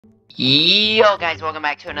Yo guys, welcome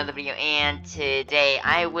back to another video, and today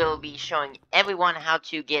I will be showing everyone how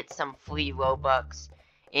to get some free Robux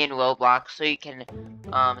in Roblox, so you can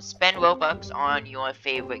spend Robux on your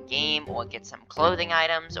favorite game or get some clothing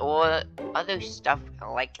items or other stuff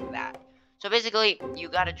like that. So basically, you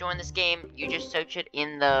gotta join this game. You just search it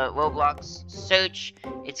in the Roblox search.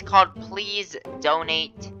 It's called Please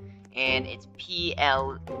Donate, and it's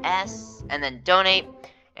PLS and then donate.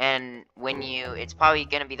 And when it's probably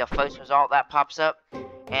going to be the first result that pops up.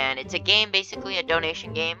 And it's a game, basically a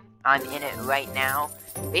donation game. I'm in it right now.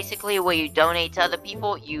 Basically, where you donate to other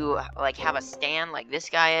people, you like have a stand like this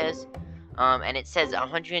guy is. And it says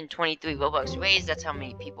 123 Robux raised. That's how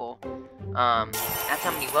many people, that's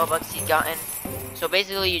how many Robux he's gotten. So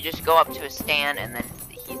basically, you just go up to a stand, and then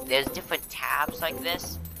there's different tabs like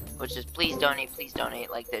this, which is please donate,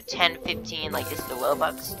 like the 10, 15, like this is the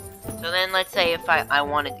Robux. So then let's say if I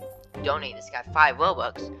want to donate this guy 5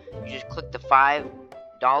 Robux, you just click the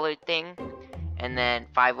 $5 thing, and then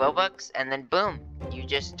 5 Robux, and then boom, you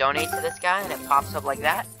just donate to this guy, and it pops up like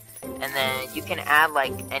that. And then you can add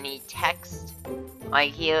like any text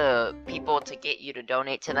right here, people to get you to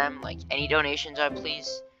donate to them, like any donations are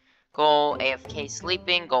please. Goal, AFK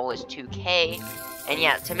sleeping, goal is 2K. And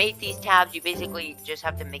yeah, to make these tabs, you basically just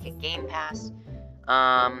have to make a game pass.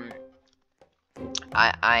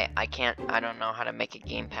 I can't, I don't know how to make a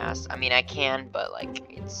game pass. I mean, I can, but like,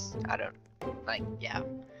 it's, I don't, like, yeah.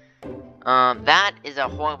 That is a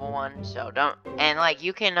horrible one, so don't, and like,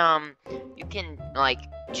 you can like,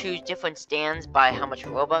 choose different stands by how much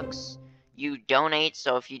Robux you donate.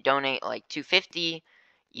 So if you donate like 250,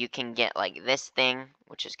 you can get like this thing,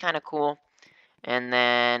 which is kind of cool. And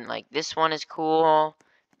then like this one is cool.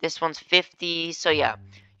 This one's 50. So yeah,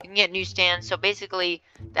 you can get new stands. So basically,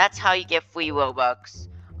 that's how you get free Robux.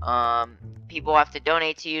 People have to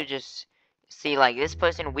donate to you. Just see like this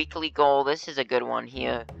person weekly goal. This is a good one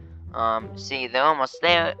here. See, they're almost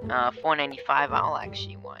there. 495. I'll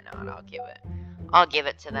actually, why not? I'll give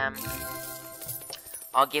it to them.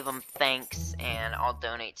 I'll give them thanks, and I'll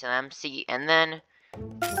donate to them. See, and then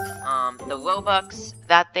the Robux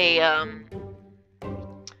that the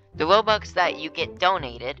Robux that you get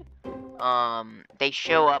donated, they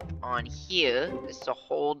show up on here. This is a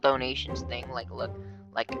whole donations thing. Like, look,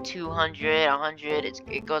 like 200, 100.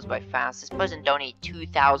 It goes by fast. This person donated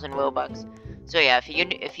 2,000 Robux. So yeah,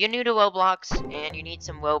 if you're new to Roblox and you need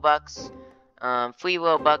some Robux, free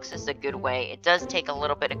Robux is a good way. It does take a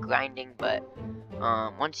little bit of grinding, but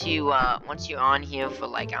once you're on here for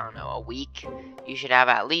like, I don't know, a week, you should have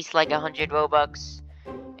at least like 100 Robux.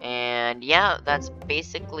 And yeah, that's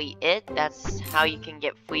basically it. That's how you can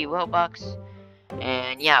get free Robux.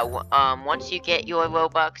 And yeah, once you get your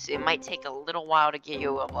Robux, it might take a little while to get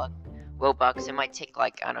your Robux. It might take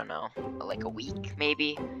like, I don't know, like a week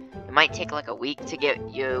maybe. It might take like a week to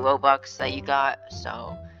get your Robux that you got.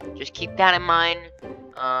 So just keep that in mind.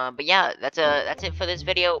 But yeah, that's it for this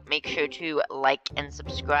video. Make sure to like and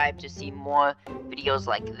subscribe to see more videos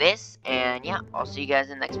like this. And yeah, I'll see you guys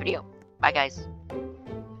in the next video. Bye guys.